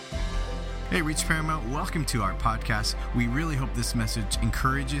Hey, Reach Paramount, welcome to our podcast. We really hope this message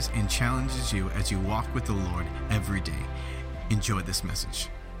encourages and challenges you as you walk with the Lord every day. Enjoy this message.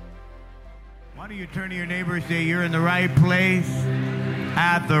 Why don't you turn to your neighbor and say, you're in the right place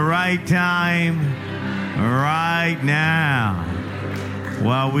at the right time right now.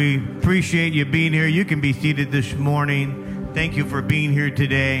 Well, we appreciate you being here. You can be seated this morning. Thank you for being here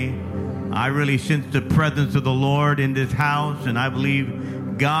today. I really sense the presence of the Lord in this house, and I believe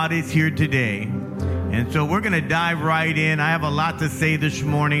God is here today. And so we're going to dive right in. I have a lot to say this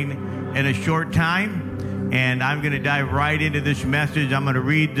morning in a short time, and I'm going to dive right into this message. I'm going to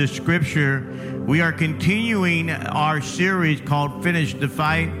read the scripture. We are continuing our series called Finish the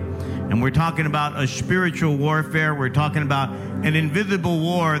Fight, and we're talking about a spiritual warfare. We're talking about an invisible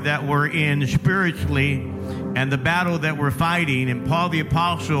war that we're in spiritually and the battle that we're fighting. And Paul the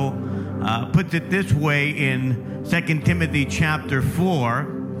Apostle puts it this way in 2 Timothy chapter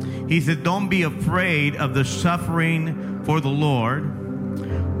 4. He says, don't be afraid of the suffering for the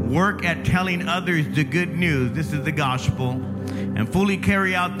Lord. Work at telling others the good news. This is the gospel. And fully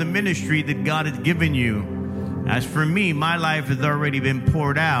carry out the ministry that God has given you. As for me, my life has already been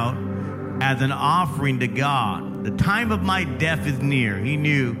poured out as an offering to God. The time of my death is near. He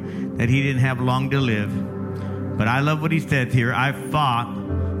knew that he didn't have long to live. But I love what he says here. I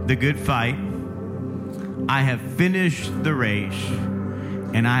fought the good fight. I have finished the race,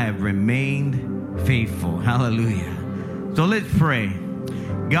 and I have remained faithful. Hallelujah. So let's pray.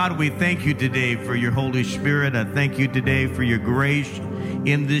 God, we thank you today for your Holy Spirit. I thank you today for your grace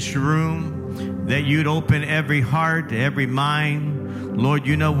in this room, that you'd open every heart, every mind. Lord,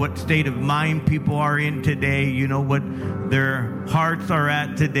 you know what state of mind people are in today. You know what their hearts are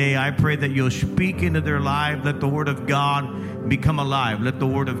at today. I pray that you'll speak into their lives. Let the word of God become alive. Let the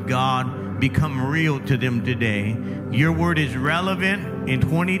word of God become real to them today. Your word is relevant in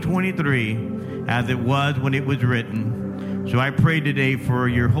 2023 as it was when it was written. So I pray today for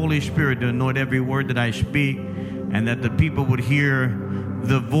your Holy Spirit to anoint every word that I speak, and that the people would hear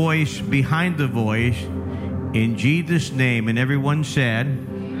the voice behind the voice in Jesus' name. And everyone said,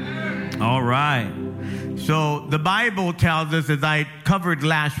 all right. So the Bible tells us, as I covered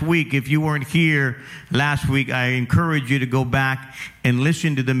last week, if you weren't here last week, I encourage you to go back and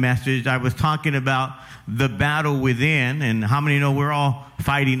listen to the message. I was talking about the battle within, and how many know we're all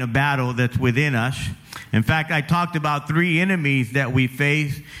fighting a battle that's within us. In fact, I talked about three enemies that we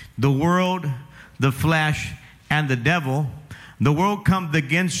face: the world, the flesh, and the devil. The world comes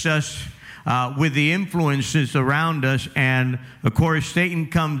against us with the influences around us, and of course Satan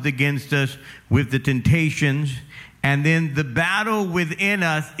comes against us with the temptations. And then the battle within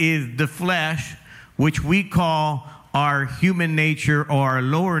us is the flesh, which we call our human nature or our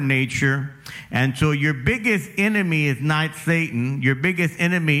lower nature. And so your biggest enemy is not Satan. Your biggest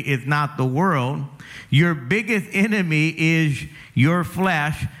enemy is not the world. Your biggest enemy is your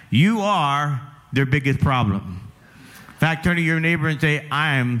flesh. You are their biggest problem. In fact, turn to your neighbor and say,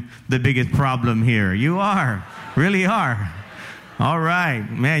 I'm the biggest problem here. You are. Really are. All right.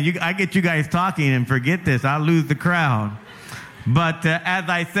 Man, I get you guys talking and forget this. I'll lose the crowd. But as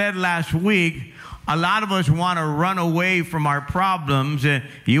I said last week, a lot of us want to run away from our problems.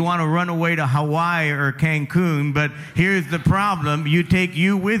 You want to run away to Hawaii or Cancun, but here's the problem. You take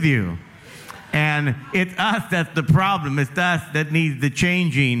you with you. And it's us that's the problem. It's us that needs the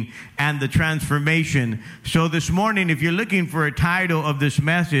changing and the transformation. So this morning, if you're looking for a title of this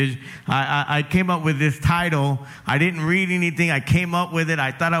message, I came up with this title. I didn't read anything. I came up with it.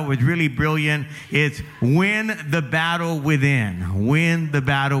 I thought it was really brilliant. It's Win the Battle Within. Win the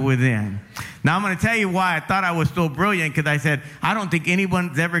Battle Within. Now, I'm going to tell you why I thought I was so brilliant, because I said, I don't think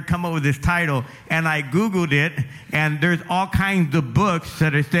anyone's ever come up with this title. And I Googled it, and there's all kinds of books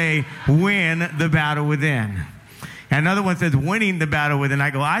that say, Win the Battle Within. And another one says, Winning the Battle Within. I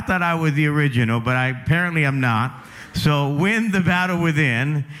go, I thought I was the original, but apparently I'm not. So, Win the Battle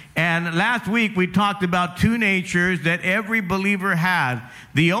Within. And last week, we talked about two natures that every believer has.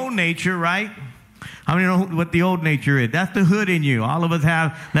 The old nature, right? How many know what the old nature is? That's the hood in you. All of us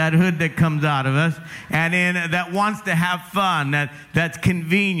have that hood that comes out of us. And then that wants to have fun, that's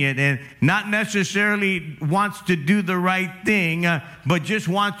convenient, and not necessarily wants to do the right thing, but just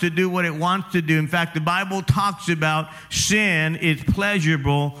wants to do what it wants to do. In fact, the Bible talks about sin is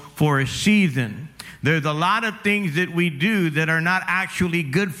pleasurable for a season. There's a lot of things that we do that are not actually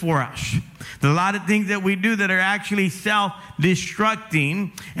good for us. There's a lot of things that we do that are actually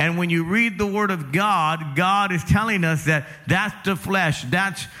self-destructing. And when you read the Word of God, God is telling us that that's the flesh,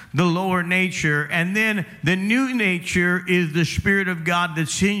 that's the lower nature. And then the new nature is the Spirit of God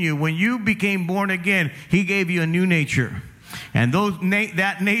that's in you. When you became born again, He gave you a new nature. And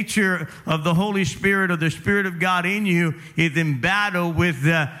that nature of the Holy Spirit or the Spirit of God in you is in battle with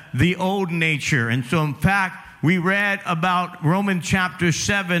the old nature. And so, in fact, we read about Romans chapter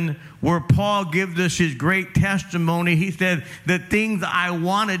 7 where Paul gives us his great testimony. He said, the things I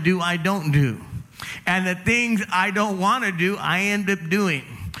want to do, I don't do. And the things I don't want to do, I end up doing.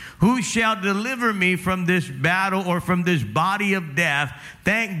 Who shall deliver me from this battle or from this body of death?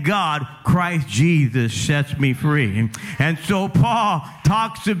 Thank God, Christ Jesus sets me free. And so Paul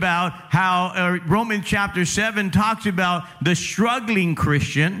talks about how Romans chapter 7 talks about the struggling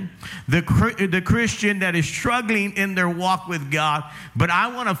Christian, the Christian that is struggling in their walk with God. But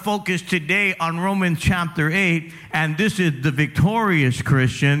I want to focus today on Romans chapter 8, and this is the victorious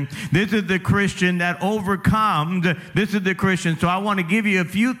Christian. This is the Christian that overcomes. This is the Christian. So I want to give you a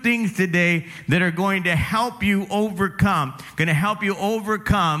few things today that are going to help you overcome,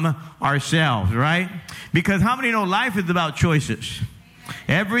 ourselves, right? Because how many know life is about choices?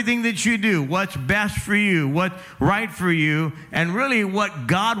 Everything that you do, what's best for you, what's right for you, and really what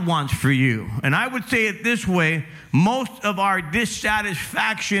God wants for you. And I would say it this way, most of our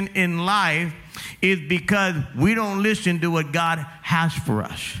dissatisfaction in life is because we don't listen to what God has for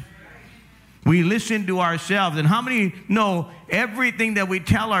us. We listen to ourselves. And how many know everything that we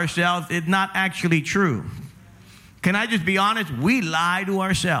tell ourselves is not actually true? Can I just be honest? We lie to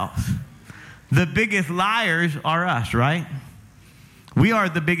ourselves. The biggest liars are us, right? We are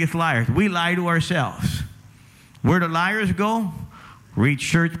the biggest liars. We lie to ourselves. Where do liars go? Read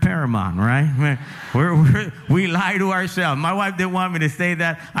Church Paramount, right? We lie to ourselves. My wife didn't want me to say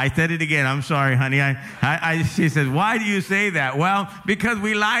that. I said it again. I'm sorry, honey. She says, why do you say that? Well, because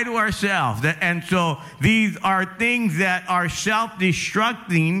we lie to ourselves. And so these are things that are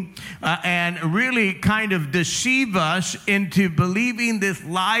self-destructing and really kind of deceive us into believing this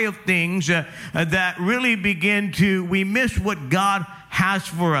lie of things that really we miss what God has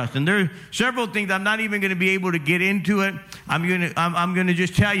for us. And there are several things. I'm not even going to be able to get into it. I'm going to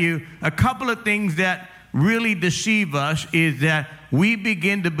just tell you a couple of things that really deceive us is that we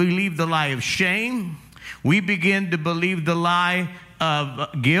begin to believe the lie of shame. We begin to believe the lie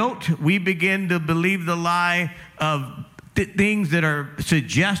of guilt. We begin to believe the lie of things that are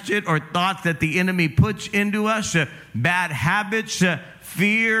suggested or thoughts that the enemy puts into us, bad habits,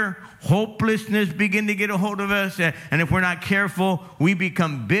 fear, hopelessness begin to get a hold of us. And if we're not careful, we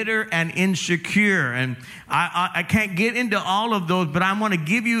become bitter and insecure. And I can't get into all of those, but I want to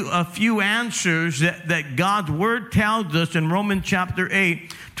give you a few answers that God's Word tells us in Romans chapter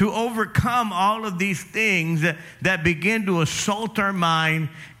 8 to overcome all of these things that begin to assault our mind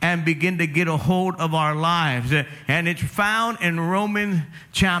and begin to get a hold of our lives. And it's found in Romans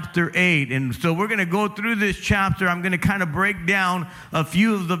chapter 8. And so we're going to go through this chapter. I'm going to kind of break down a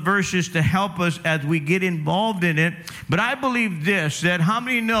few of the verses to help us as we get involved in it. But I believe this, that how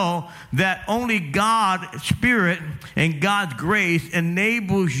many know that only God's Spirit and God's grace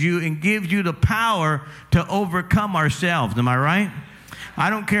enables you and gives you the power to overcome ourselves. Am I right? I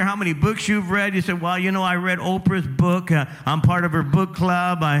don't care how many books you've read. You said, well, you know, I read Oprah's book. I'm part of her book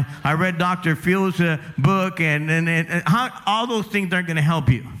club. I read Dr. Phil's book. And all those things aren't going to help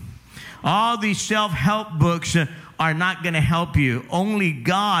you. All these self-help books are not going to help you. Only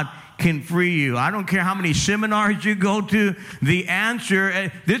God can free you. I don't care how many seminars you go to. The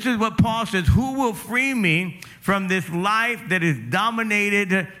answer, this is what Paul says, who will free me from this life that is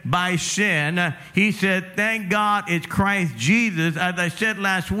dominated by sin? He said, thank God it's Christ Jesus. As I said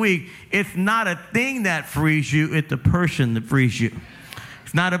last week, it's not a thing that frees you, it's the person that frees you.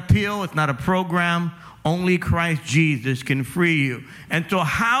 It's not a pill, it's not a program. Only Christ Jesus can free you. And so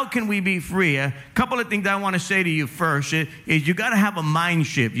how can we be free? A couple of things I want to say to you first is you got to have a mind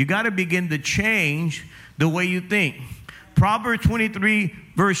shift. You got to begin to change the way you think. Proverbs 23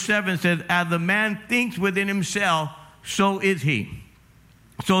 verse 7 says, as a man thinks within himself, so is he.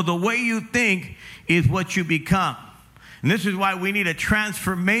 So the way you think is what you become. And this is why we need a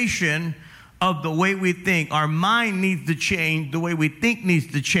transformation of the way we think. Our mind needs to change. The way we think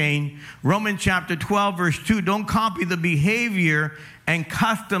needs to change. Romans chapter 12, verse 2, don't copy the behavior and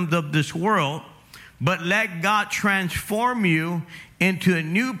customs of this world, but let God transform you into a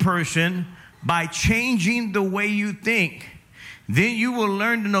new person by changing the way you think. Then you will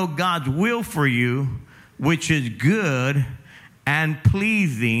learn to know God's will for you, which is good and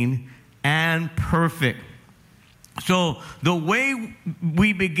pleasing and perfect. So the way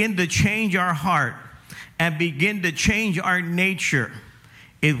we begin to change our heart and begin to change our nature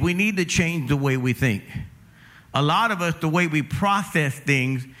is we need to change the way we think. A lot of us, the way we process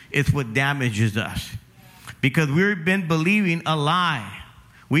things is what damages us because we've been believing a lie.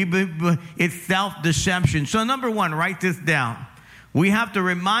 It's self-deception. So number one, write this down. We have to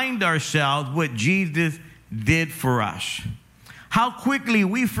remind ourselves what Jesus did for us. How quickly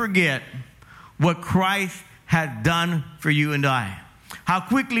we forget what Christ had done for you and I. How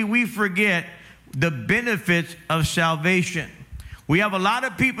quickly we forget the benefits of salvation. We have a lot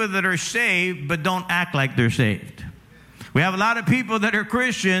of people that are saved but don't act like they're saved. We have a lot of people that are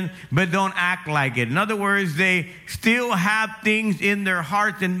Christian but don't act like it. In other words, they still have things in their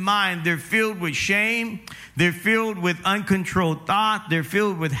hearts and mind. They're filled with shame. They're filled with uncontrolled thought. They're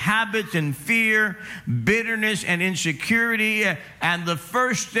filled with habits and fear, bitterness and insecurity. And the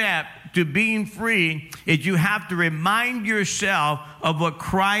first step to being free is you have to remind yourself of what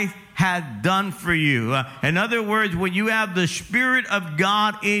Christ had done for you. In other words, when you have the Spirit of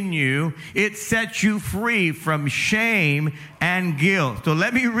God in you, it sets you free from shame and guilt. So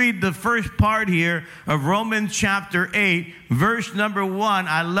let me read the first part here of Romans chapter 8, verse number 1.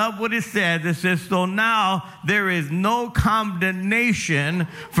 I love what it says. It says, so now there is no condemnation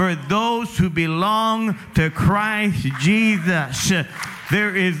for those who belong to Christ Jesus.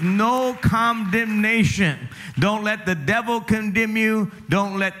 There is no condemnation. Don't let the devil condemn you.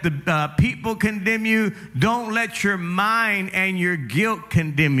 Don't let the people condemn you. Don't let your mind and your guilt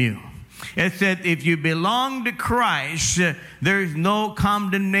condemn you. It said, if you belong to Christ, there's no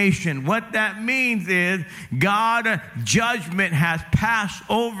condemnation. What that means is God's judgment has passed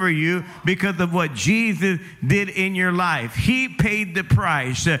over you because of what Jesus did in your life. He paid the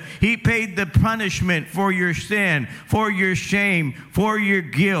price. He paid the punishment for your sin, for your shame, for your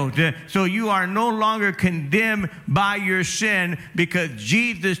guilt. So you are no longer condemned by your sin because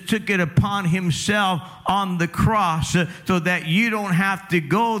Jesus took it upon himself on the cross so that you don't have to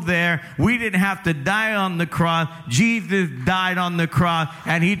go there. We didn't have to die on the cross. Jesus died on the cross,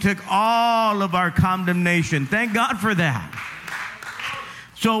 and he took all of our condemnation. Thank God for that.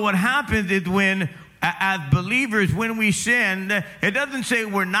 So what happens is when, as believers, when we sin, it doesn't say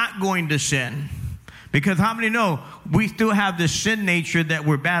we're not going to sin. Because how many know we still have the sin nature that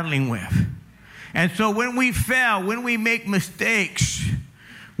we're battling with? And so when we fail, when we make mistakes,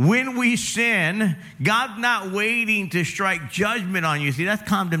 when we sin, God's not waiting to strike judgment on you. See, that's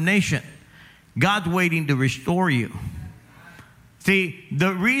condemnation. God's waiting to restore you. See,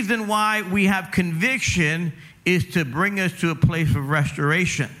 the reason why we have conviction is to bring us to a place of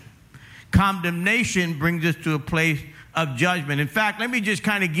restoration. Condemnation brings us to a place of judgment. In fact, let me just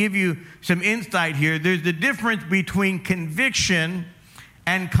kind of give you some insight here. There's the difference between conviction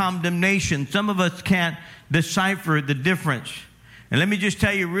and condemnation. Some of us can't decipher the difference. And let me just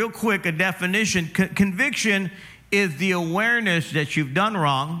tell you real quick a definition. Conviction is the awareness that you've done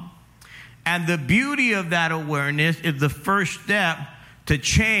wrong. And the beauty of that awareness is the first step to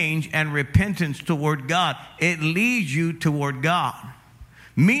change and repentance toward God. It leads you toward God.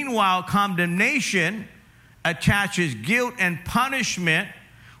 Meanwhile, condemnation attaches guilt and punishment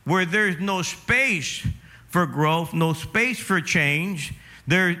where there's no space for growth, no space for change.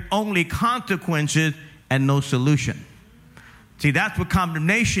 There's only consequences and no solution. See, that's what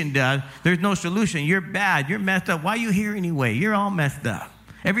condemnation does. There's no solution. You're bad. You're messed up. Why are you here anyway? You're all messed up.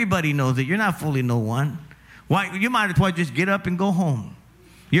 Everybody knows it. You're not fooling no one. Why? You might as well just get up and go home.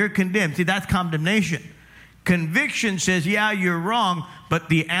 You're condemned. See, that's condemnation. Conviction says, yeah, you're wrong, but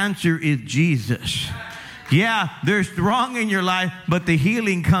the answer is Jesus. Yeah, there's wrong in your life, but the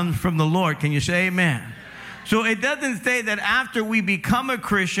healing comes from the Lord. Can you say amen? So it doesn't say that after we become a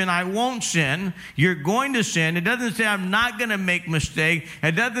Christian, I won't sin. You're going to sin. It doesn't say I'm not going to make mistakes.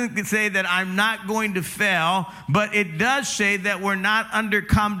 It doesn't say that I'm not going to fail. But it does say that we're not under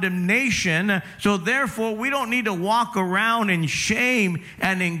condemnation. So therefore, we don't need to walk around in shame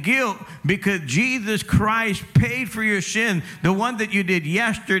and in guilt because Jesus Christ paid for your sin. The one that you did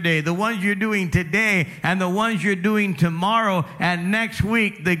yesterday, the ones you're doing today, and the ones you're doing tomorrow and next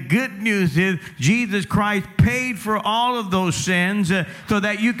week. The good news is Jesus Christ paid for all of those sins so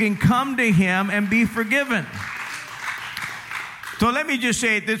that you can come to him and be forgiven. So let me just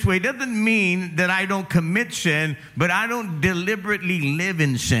say it this way. It doesn't mean that I don't commit sin, but I don't deliberately live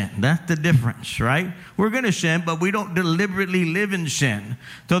in sin. That's the difference, right? We're going to sin, but we don't deliberately live in sin.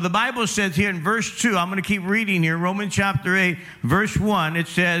 So the Bible says here in verse 2, I'm going to keep reading here, Romans chapter 8, verse 1, it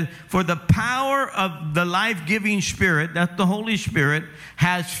says, for the power of the life-giving Spirit, that's the Holy Spirit,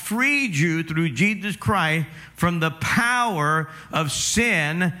 has freed you through Jesus Christ from the power of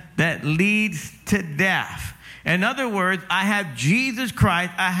sin that leads to death. In other words, I have Jesus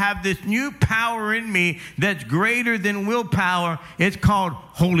Christ. I have this new power in me that's greater than willpower. It's called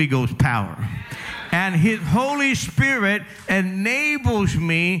Holy Ghost power. And His Holy Spirit enables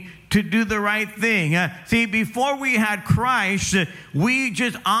me to do the right thing. See, before we had Christ, we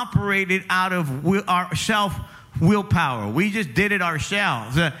just operated out of our willpower. We just did it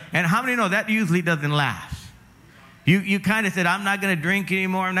ourselves. And how many know that usually doesn't last? You kind of said, I'm not going to drink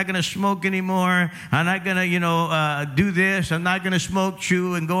anymore. I'm not going to smoke anymore. I'm not going to, do this. I'm not going to smoke,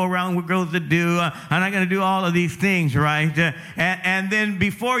 chew, and go around with girls that do. I'm not going to do all of these things, right? And then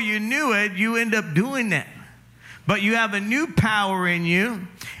before you knew it, you end up doing that. But you have a new power in you.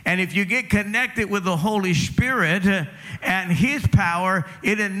 And if you get connected with the Holy Spirit and His power,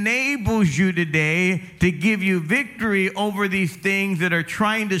 it enables you today to give you victory over these things that are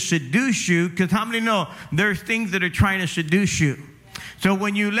trying to seduce you. Because how many know there's things that are trying to seduce you? So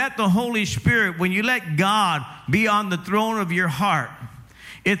when you let the Holy Spirit, when you let God be on the throne of your heart,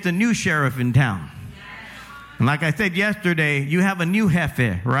 it's a new sheriff in town. And like I said yesterday, you have a new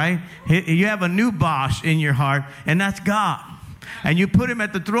jefe, right? You have a new boss in your heart, and that's God. And you put Him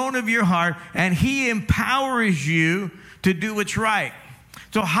at the throne of your heart, and He empowers you to do what's right.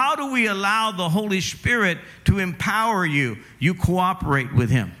 So how do we allow the Holy Spirit to empower you? You cooperate with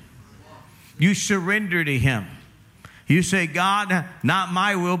Him. You surrender to Him. You say, God, not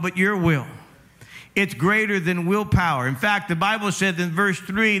my will, but your will. It's greater than willpower. In fact, the Bible says in verse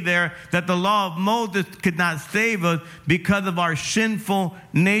 3 there that the law of Moses could not save us because of our sinful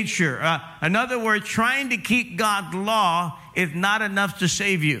nature. In other words, trying to keep God's law is not enough to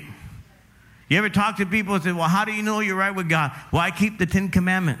save you. You ever talk to people and say, well, how do you know you're right with God? Well, I keep the 10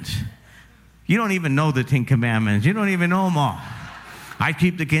 Commandments. You don't even know the 10 Commandments. You don't even know them all. I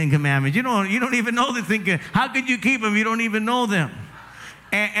keep the 10 Commandments. You don't even know the 10 Commandments. How could you keep them? You don't even know them.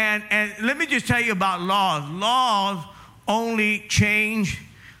 And let me just tell you about laws. Laws only change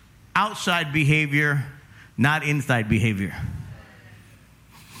outside behavior, not inside behavior.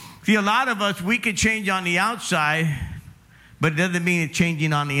 See, a lot of us, we can change on the outside, but it doesn't mean it's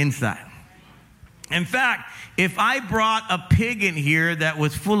changing on the inside. In fact, if I brought a pig in here that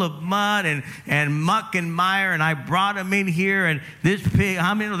was full of mud and muck and mire, and I brought him in here, and this pig,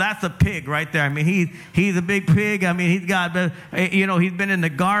 how many know that's a pig right there? I mean, he's a big pig. I mean, he's got, he's been in the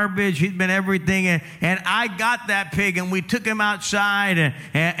garbage. He's been everything. And I got that pig, and we took him outside,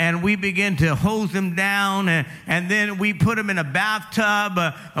 and we began to hose him down, and then we put him in a bathtub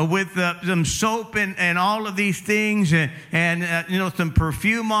with some soap and all of these things, and some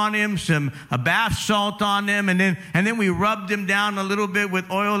perfume on him, some bath salt on him. And then we rubbed him down a little bit with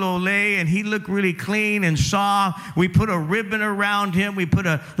oil olay, and he looked really clean and soft. We put a ribbon around him. We put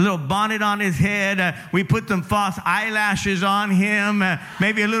a little bonnet on his head. We put some false eyelashes on him,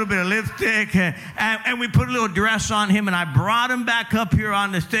 maybe a little bit of lipstick, and we put a little dress on him, and I brought him back up here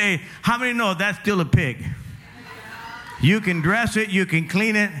on the stage. How many know that's still a pig? You can dress it, you can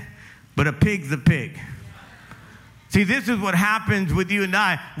clean it, but a pig's a pig. See, this is what happens with you and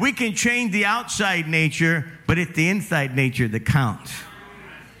I. We can change the outside nature, but it's the inside nature that counts.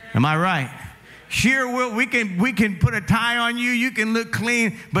 Am I right? Sure, we can put a tie on you. You can look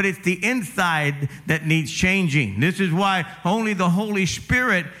clean, but it's the inside that needs changing. This is why only the Holy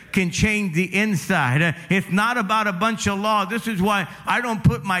Spirit can change the inside. It's not about a bunch of laws. This is why I don't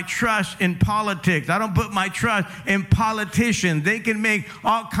put my trust in politics. I don't put my trust in politicians. They can make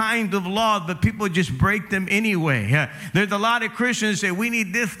all kinds of laws, but people just break them anyway. There's a lot of Christians say we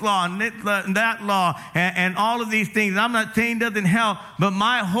need this law and that law and all of these things. I'm not saying it doesn't help, but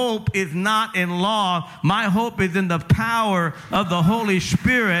my hope is not in law. My hope is in the power of the Holy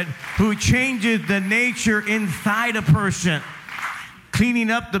Spirit who changes the nature inside a person.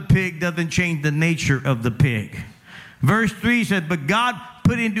 Cleaning up the pig doesn't change the nature of the pig. Verse 3 says, but God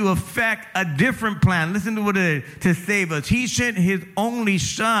put into effect a different plan. Listen to what it is, to save us. He sent His only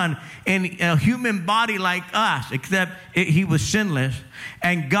Son in a human body like us, except He was sinless.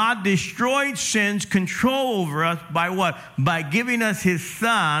 And God destroyed sin's control over us by what? By giving us His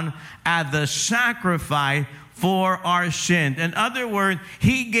Son as a sacrifice for our sins. In other words,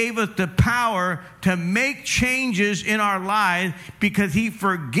 He gave us the power to make changes in our lives because He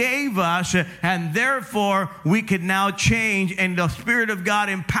forgave us, and therefore we could now change, and the Spirit of God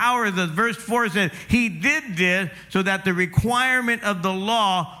empowers us. Verse 4 says, He did this so that the requirement of the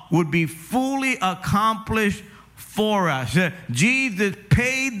law would be fully accomplished for us. Jesus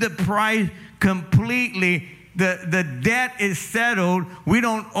paid the price completely. The debt is settled. We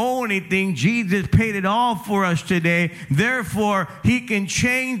don't owe anything. Jesus paid it all for us today. Therefore, He can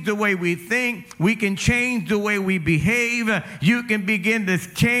change the way we think. We can change the way we behave. You can begin to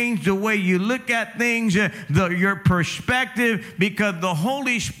change the way you look at things, your perspective, because the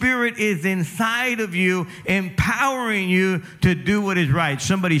Holy Spirit is inside of you, empowering you to do what is right.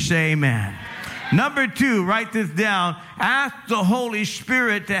 Somebody say amen. Number 2, write this down. Ask the Holy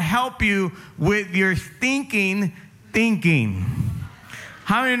Spirit to help you with your thinking.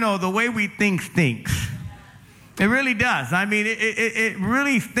 How many know the way we think stinks? It really does. I mean, it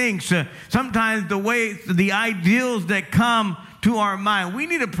really stinks. Sometimes the ideals that come to our mind, we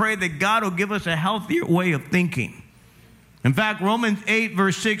need to pray that God will give us a healthier way of thinking. In fact, Romans 8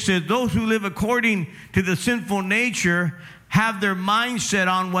 verse 6 says, those who live according to the sinful nature have their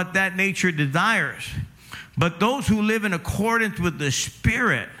mindset on what that nature desires. But those who live in accordance with the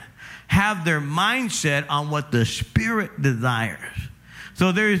Spirit have their mindset on what the Spirit desires.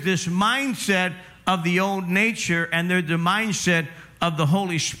 So there's this mindset of the old nature, and there's the mindset of the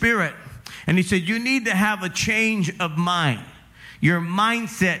Holy Spirit. And he said, you need to have a change of mind. Your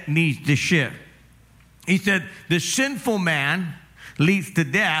mindset needs to shift. He said, the sinful man leads to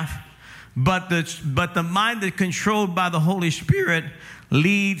death, but the mind that's controlled by the Holy Spirit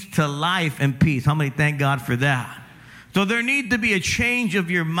leads to life and peace. How many thank God for that? So there needs to be a change of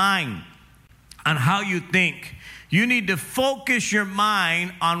your mind on how you think. You need to focus your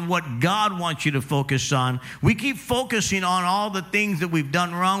mind on what God wants you to focus on. We keep focusing on all the things that we've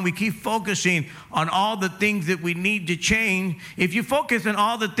done wrong. We keep focusing on all the things that we need to change. If you focus on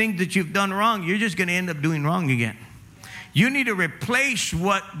all the things that you've done wrong, you're just going to end up doing wrong again. You need to replace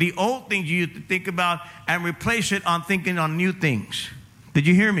what the old things you used to think about and replace it on thinking on new things. Did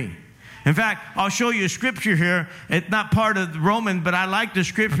you hear me? In fact, I'll show you a scripture here. It's not part of Romans, but I like the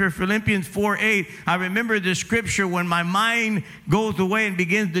scripture, Philippians 4:8. I remember the scripture when my mind goes away and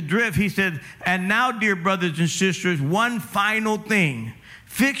begins to drift. He said, and now, dear brothers and sisters, one final thing.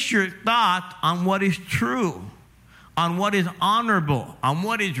 Fix your thought on what is true, on what is honorable, on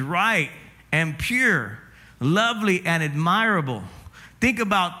what is right and pure, lovely and admirable. Think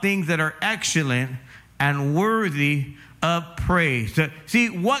about things that are excellent and worthy of praise. See,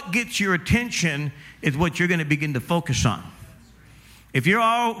 what gets your attention is what you're going to begin to focus on. If you're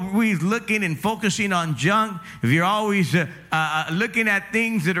always looking and focusing on junk, if you're always looking at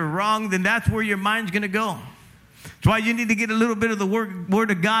things that are wrong, then that's where your mind's going to go. That's why you need to get a little bit of the word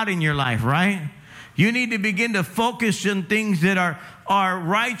of God in your life, right? You need to begin to focus on things that are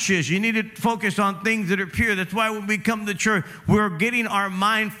righteous. You need to focus on things that are pure. That's why when we come to church, we're getting our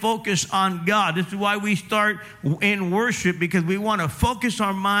mind focused on God. This is why we start in worship, because we want to focus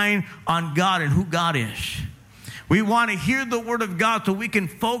our mind on God and who God is. We want to hear the word of God so we can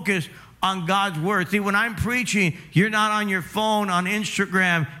focus on God's word. See, when I'm preaching, you're not on your phone, on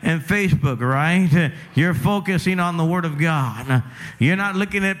Instagram and Facebook, right? You're focusing on the word of God. You're not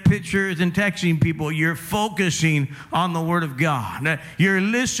looking at pictures and texting people. You're focusing on the word of God. You're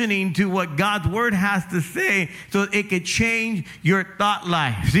listening to what God's word has to say so it could change your thought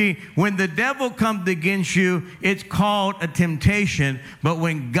life. See, when the devil comes against you, it's called a temptation. But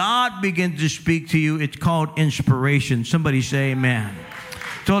when God begins to speak to you, it's called inspiration. Somebody say amen.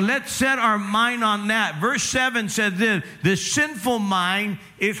 So let's set our mind on that. Verse 7 says this, the sinful mind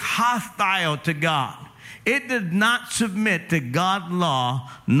is hostile to God. It does not submit to God's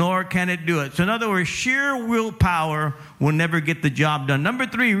law, nor can it do it. So in other words, sheer willpower will never get the job done. Number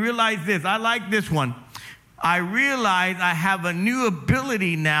 3, realize this. I like this one. I realize I have a new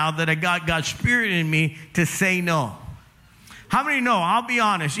ability now that I got God's Spirit in me to say no. How many know? I'll be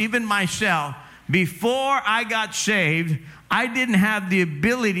honest, even myself, before I got saved, I didn't have the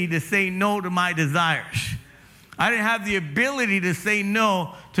ability to say no to my desires. I didn't have the ability to say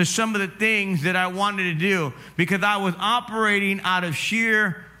no to some of the things that I wanted to do because I was operating out of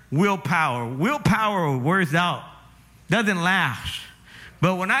sheer willpower. Willpower wears out, doesn't last.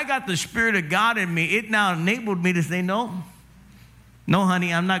 But when I got the Spirit of God in me, it now enabled me to say no. No,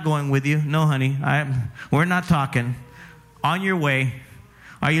 honey, I'm not going with you. No, honey, we're not talking. On your way.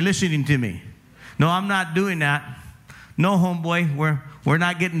 Are you listening to me? No, I'm not doing that. No, homeboy, we're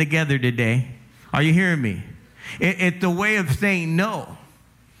not getting together today. Are you hearing me? It's the way of saying no.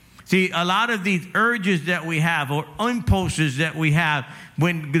 See, a lot of these urges that we have or impulses that we have,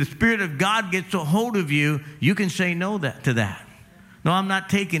 when the Spirit of God gets a hold of you, you can say no to that. No, I'm not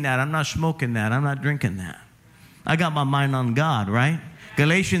taking that. I'm not smoking that. I'm not drinking that. I got my mind on God, right?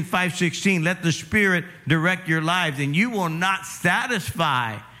 Galatians 5:16, let the Spirit direct your lives, and you will not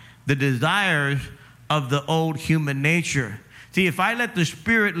satisfy the desires of the old human nature. See, if I let the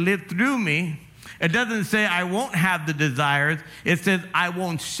Spirit live through me, it doesn't say I won't have the desires. It says I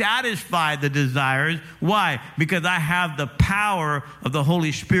won't satisfy the desires. Why? Because I have the power of the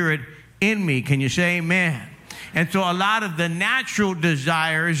Holy Spirit in me. Can you say amen? And so a lot of the natural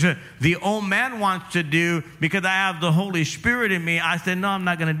desires the old man wants to do, because I have the Holy Spirit in me, I said, no, I'm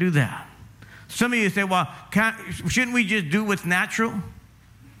not going to do that. Some of you say, well, shouldn't we just do what's natural?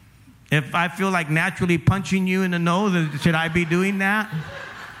 If I feel like naturally punching you in the nose, should I be doing that?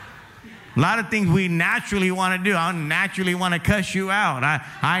 A lot of things we naturally want to do. I naturally want to cuss you out.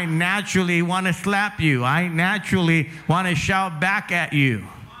 I naturally want to slap you. I naturally want to shout back at you.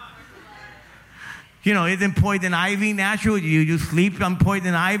 You know, isn't poison ivy natural? You sleep on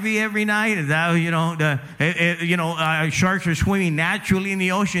poison ivy every night? Is that, sharks are swimming naturally in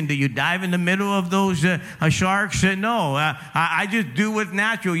the ocean. Do you dive in the middle of those sharks? No. I just do what's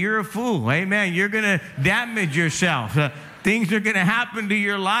natural. You're a fool. Amen. You're going to damage yourself. Things are going to happen to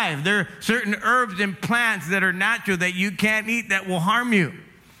your life. There are certain herbs and plants that are natural that you can't eat that will harm you,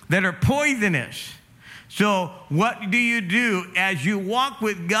 that are poisonous. So what do you do as you walk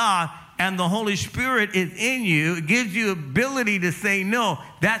with God and the Holy Spirit is in you? It gives you ability to say no.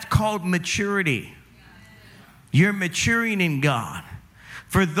 That's called maturity. You're maturing in God.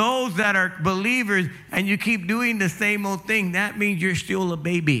 For those that are believers and you keep doing the same old thing, that means you're still a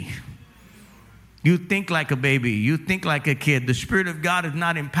baby. You think like a baby. You think like a kid. The Spirit of God is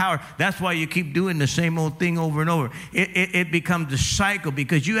not empowered. That's why you keep doing the same old thing over and over. It becomes a cycle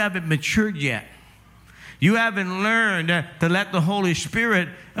because you haven't matured yet. You haven't learned to let the Holy Spirit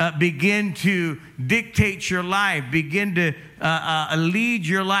begin to dictate your life, begin to lead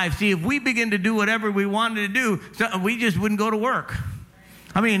your life. See, if we begin to do whatever we wanted to do, we just wouldn't go to work.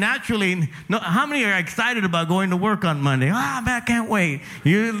 I mean, naturally, how many are excited about going to work on Monday? Man, I can't wait.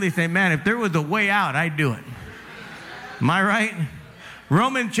 You usually say, man, if there was a way out, I'd do it. Am I right?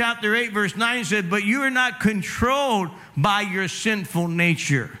 Romans chapter 8, verse 9 said, but you are not controlled by your sinful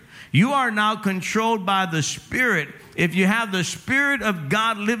nature. You are now controlled by the Spirit. If you have the Spirit of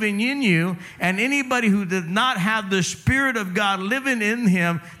God living in you, and anybody who does not have the Spirit of God living in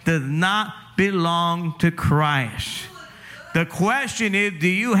him does not belong to Christ. The question is, do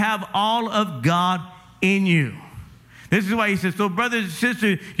you have all of God in you? This is why he says, so brothers and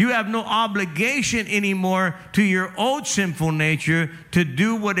sisters, you have no obligation anymore to your old sinful nature to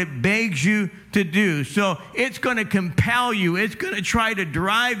do what it begs you to do. So it's going to compel you. It's going to try to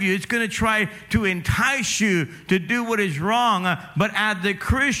drive you. It's going to try to entice you to do what is wrong. But as a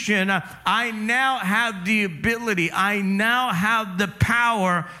Christian, I now have the ability. I now have the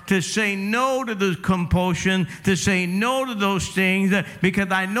power to say no to those compulsions, to say no to those things, because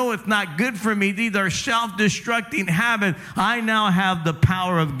I know it's not good for me. These are self-destructing habits. I now have the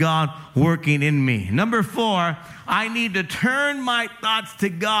power of God working in me. Number 4, I need to turn my thoughts to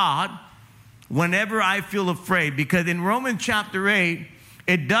God whenever I feel afraid, because in Romans chapter 8,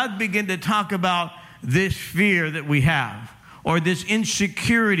 it does begin to talk about this fear that we have, or this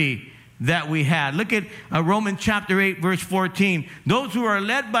insecurity that we had. Look at Romans chapter 8, verse 14. Those who are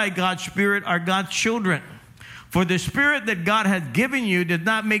led by God's Spirit are God's children. For the Spirit that God has given you does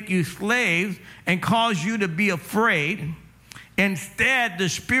not make you slaves and cause you to be afraid. Instead, the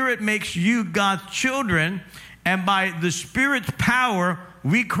Spirit makes you God's children, and by the Spirit's power,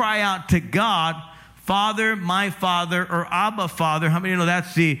 we cry out to God, Father, my Father, or Abba, Father. How many know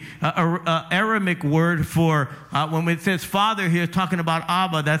that's the Aramaic word for, when it says Father here, talking about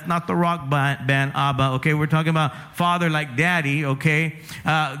Abba, that's not the rock band Abba, okay? We're talking about Father like Daddy, okay?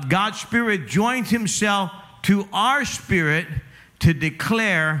 God's Spirit joins himself to our spirit to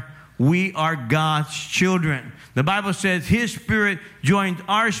declare we are God's children. The Bible says his Spirit joins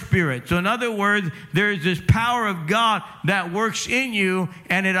our spirit. So in other words, there's this power of God that works in you,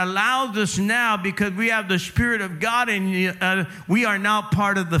 and it allows us now, because we have the Spirit of God in you, we are now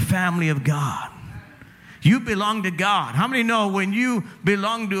part of the family of God. You belong to God. How many know when you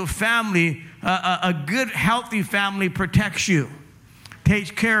belong to a family, a good, healthy family protects you,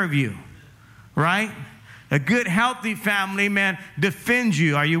 takes care of you, right? A good, healthy family, man, defends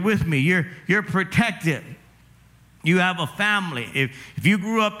you. Are you with me? You're protected. You have a family. If you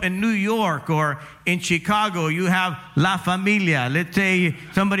grew up in New York or in Chicago, you have La Familia. Let's say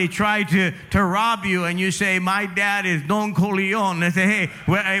somebody tried to rob you and you say, my dad is Don Corleone. They say,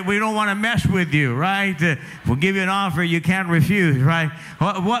 hey, we don't want to mess with you, right? We'll give you an offer you can't refuse, right?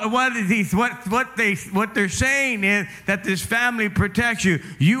 What they're saying is that this family protects you.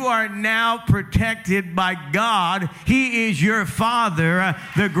 You are now protected by God. He is your Father,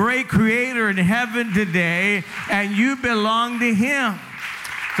 the great Creator in heaven today, and you belong to Him.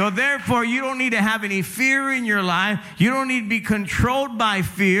 So therefore, you don't need to have any fear in your life. You don't need to be controlled by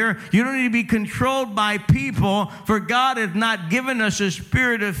fear. You don't need to be controlled by people. For God has not given us a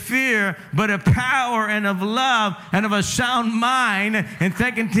spirit of fear, but a power and of love and of a sound mind. In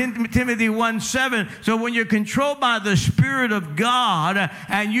 2 Timothy 1:7. So when you're controlled by the Spirit of God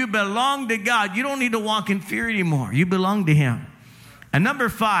and you belong to God, you don't need to walk in fear anymore. You belong to Him. And number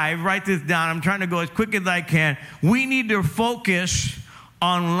 5, write this down. I'm trying to go as quick as I can. We need to focus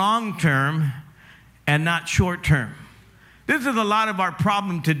on long term and not short term. This is a lot of our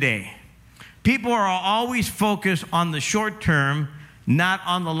problem today. People are always focused on the short term, not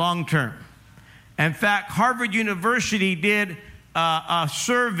on the long term. In fact, Harvard University did a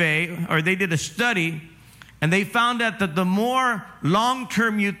survey, or they did a study, and they found out that the more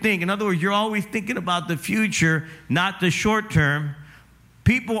long-term you think, in other words, you're always thinking about the future, not the short term,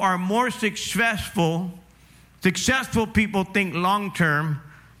 people are more successful. Successful people think long-term.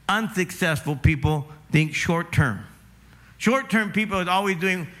 Unsuccessful people think short-term. Short-term people is always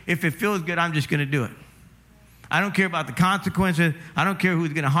doing, if it feels good, I'm just going to do it. I don't care about the consequences. I don't care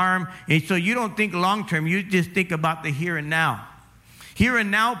who's going to harm. And so you don't think long-term. You just think about the here and now. Here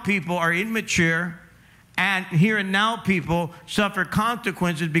and now people are immature, and here and now people suffer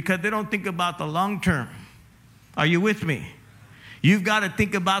consequences because they don't think about the long term. Are you with me? You've got to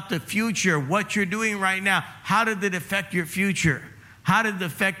think about the future, what you're doing right now. How did it affect your future? How did it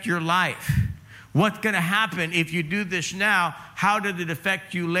affect your life? What's going to happen if you do this now? How did it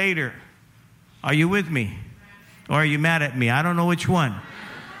affect you later? Are you with me? Or are you mad at me? I don't know which one.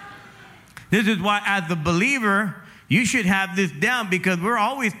 This is why, as a believer, you should have this down, because we're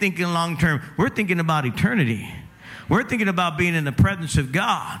always thinking long term. We're thinking about eternity. We're thinking about being in the presence of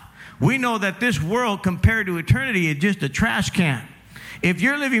God. We know that this world, compared to eternity, is just a trash can. If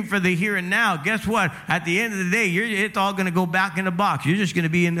you're living for the here and now, guess what? At the end of the day, it's all going to go back in the box. You're just going to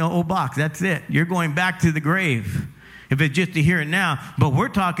be in the old box. That's it. You're going back to the grave, if it's just the here and now. But we're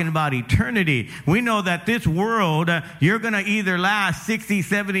talking about eternity. We know that this world, you're going to either last 60,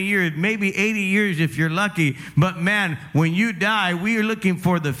 70 years, maybe 80 years if you're lucky. But man, when you die, we are looking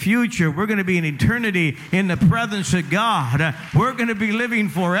for the future. We're going to be in eternity in the presence of God. We're going to be living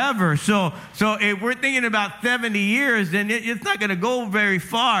forever. So if we're thinking about 70 years, then it's not going to go very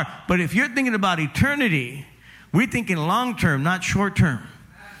far. But if you're thinking about eternity, we're thinking long term, not short term.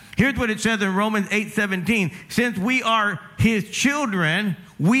 Here's what it says in Romans 8:17. Since we are his children,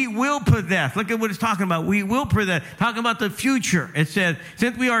 we will possess. Look at what it's talking about. We will possess. Talking about the future. It says,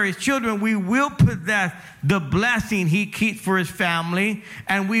 since we are his children, we will possess the blessing he keeps for his family.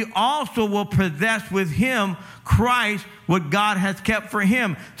 And we also will possess with him, Christ, what God has kept for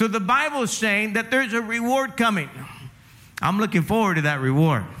him. So the Bible is saying that there's a reward coming. I'm looking forward to that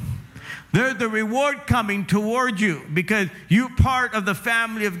reward. There's a reward coming toward you, because you're part of the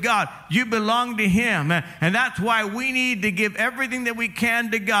family of God. You belong to him. And that's why we need to give everything that we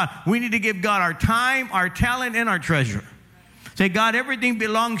can to God. We need to give God our time, our talent, and our treasure. Say, God, everything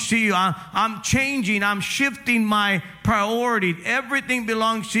belongs to you. I'm changing. I'm shifting my priorities. Everything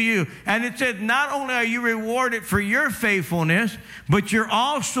belongs to you. And it says, not only are you rewarded for your faithfulness, but you're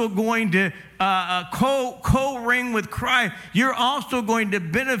also going to co-reign with Christ. You're also going to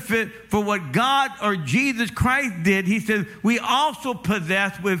benefit for what God or Jesus Christ did. He says, we also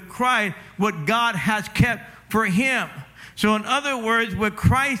possess with Christ what God has kept for him. So in other words, what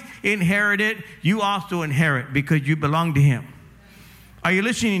Christ inherited, you also inherit, because you belong to him. Are you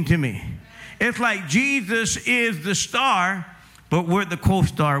listening to me? It's like Jesus is the star, but we're the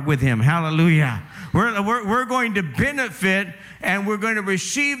co-star with him. Hallelujah. We're going to benefit, and we're going to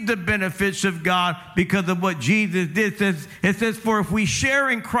receive the benefits of God because of what Jesus did. It says, for if we share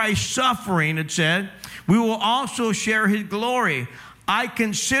in Christ's suffering, it said, we will also share his glory. I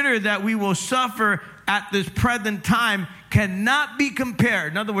consider that we will suffer at this present time cannot be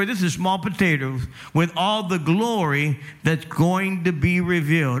compared. In other words, this is small potatoes with all the glory that's going to be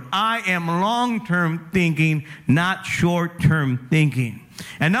revealed. I am long-term thinking, not short-term thinking.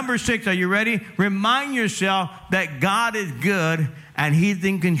 And number 6, are you ready? Remind yourself that God is good and he's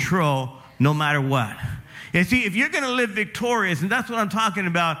in control no matter what. You see, if you're going to live victorious, and that's what I'm talking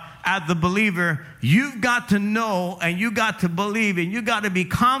about as the believer, you've got to know, and you got to believe, and you got to be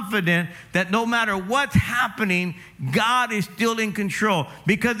confident that no matter what's happening, God is still in control.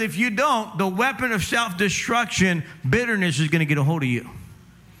 Because if you don't, the weapon of self-destruction, bitterness, is going to get a hold of you.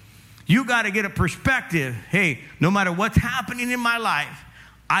 You got to get a perspective. Hey, no matter what's happening in my life,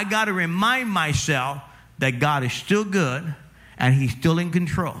 I got to remind myself that God is still good and he's still in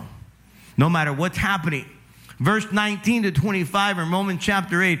control, no matter what's happening. Verse 19 to 25 in Romans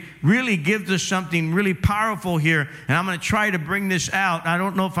chapter 8 really gives us something really powerful here. And I'm going to try to bring this out. I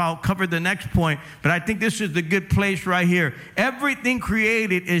don't know if I'll cover the next point, but I think this is the good place right here. Everything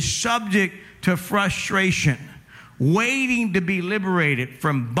created is subject to frustration, waiting to be liberated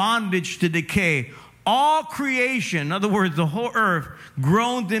from bondage to decay. All creation, in other words, the whole earth,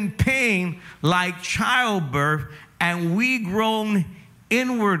 groans in pain like childbirth, and we groan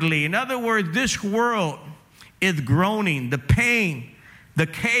inwardly. In other words, this world is groaning. The pain the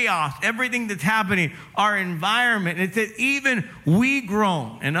chaos, everything that's happening, our environment. It says even we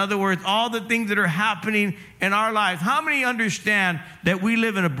groan. In other words, all the things that are happening in our lives. How many understand that we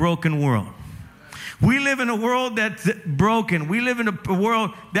live in a broken world? We live in a world that's broken. We live in a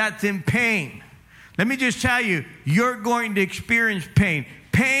world that's in pain. Let me just tell you, you're going to experience pain.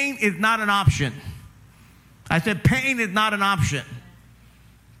 Pain is not an option. I said pain is not an option.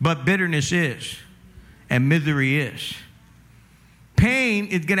 But bitterness is. And misery is. Pain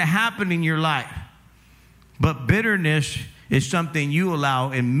is going to happen in your life. But bitterness is something you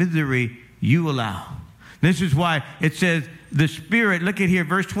allow, and misery you allow. This is why it says the Spirit, look at here,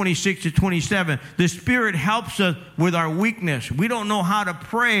 verse 26 to 27. The Spirit helps us with our weakness. We don't know how to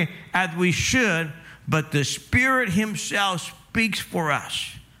pray as we should, but the Spirit Himself speaks for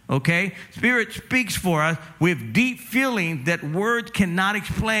us. Okay? Spirit speaks for us with deep feelings that words cannot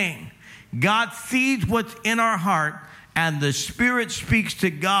explain. God sees what's in our heart, and the Spirit speaks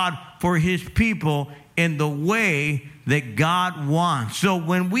to God for His people in the way that God wants. So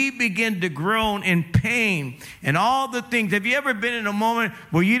when we begin to groan in pain and all the things, have you ever been in a moment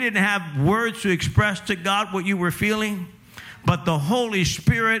where you didn't have words to express to God what you were feeling? But the Holy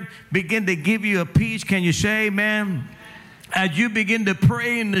Spirit began to give you a peace. Can you say amen? As you begin to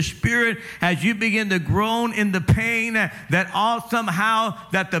pray in the Spirit, as you begin to groan in the pain, that all somehow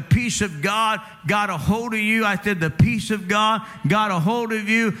that the peace of God got a hold of you. I said the peace of God got a hold of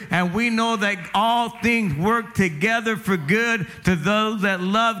you, and we know that all things work together for good to those that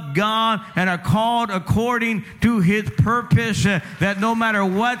love God and are called according to His purpose, that no matter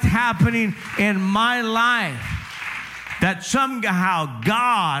what's happening in my life, that somehow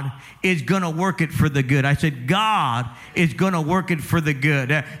God is going to work it for the good. I said God is going to work it for the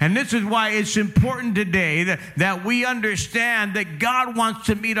good. And this is why it's important today that we understand that God wants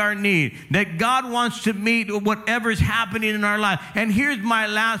to meet our need, that God wants to meet whatever's happening in our life. And here's my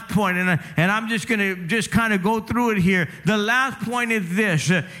last point, and I'm just going to just kind of go through it here. The last point is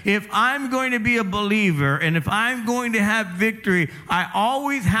this. If I'm going to be a believer and if I'm going to have victory, I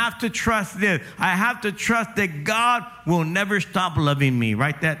always have to trust this. I have to trust that God will never stop loving me.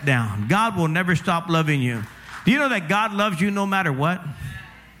 Write that down. God will never stop loving you. Do you know that God loves you no matter what?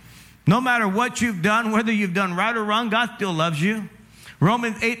 No matter what you've done, whether you've done right or wrong, God still loves you.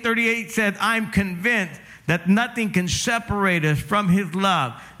 Romans 8:38 says, I'm convinced that nothing can separate us from His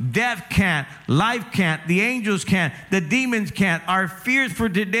love. Death can't, life can't, the angels can't, the demons can't. Our fears for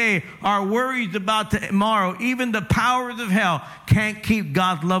today, our worries about tomorrow, even the powers of hell can't keep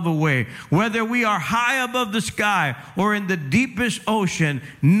God's love away. Whether we are high above the sky or in the deepest ocean,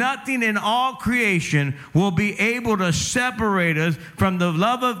 nothing in all creation will be able to separate us from the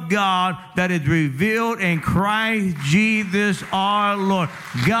love of God that is revealed in Christ Jesus our Lord.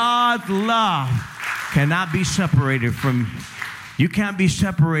 God's love cannot be separated from, you can't be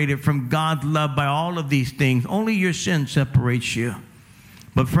separated from God's love by all of these things. Only your sin separates you.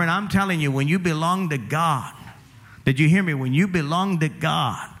 But friend, I'm telling you, when you belong to God, did you hear me? When you belong to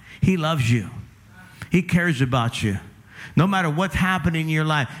God, He loves you. He cares about you. No matter what's happening in your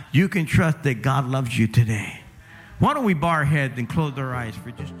life, you can trust that God loves you today. Why don't we bow our heads and close our eyes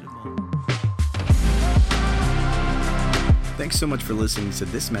for just a moment? Thanks so much for listening to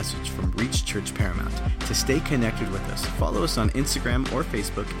this message from Reach Church Paramount. To stay connected with us, follow us on Instagram or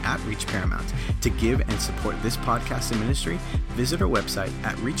Facebook at Reach Paramount. To give and support this podcast and ministry, visit our website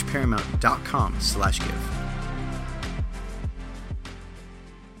at reachparamount.com/give.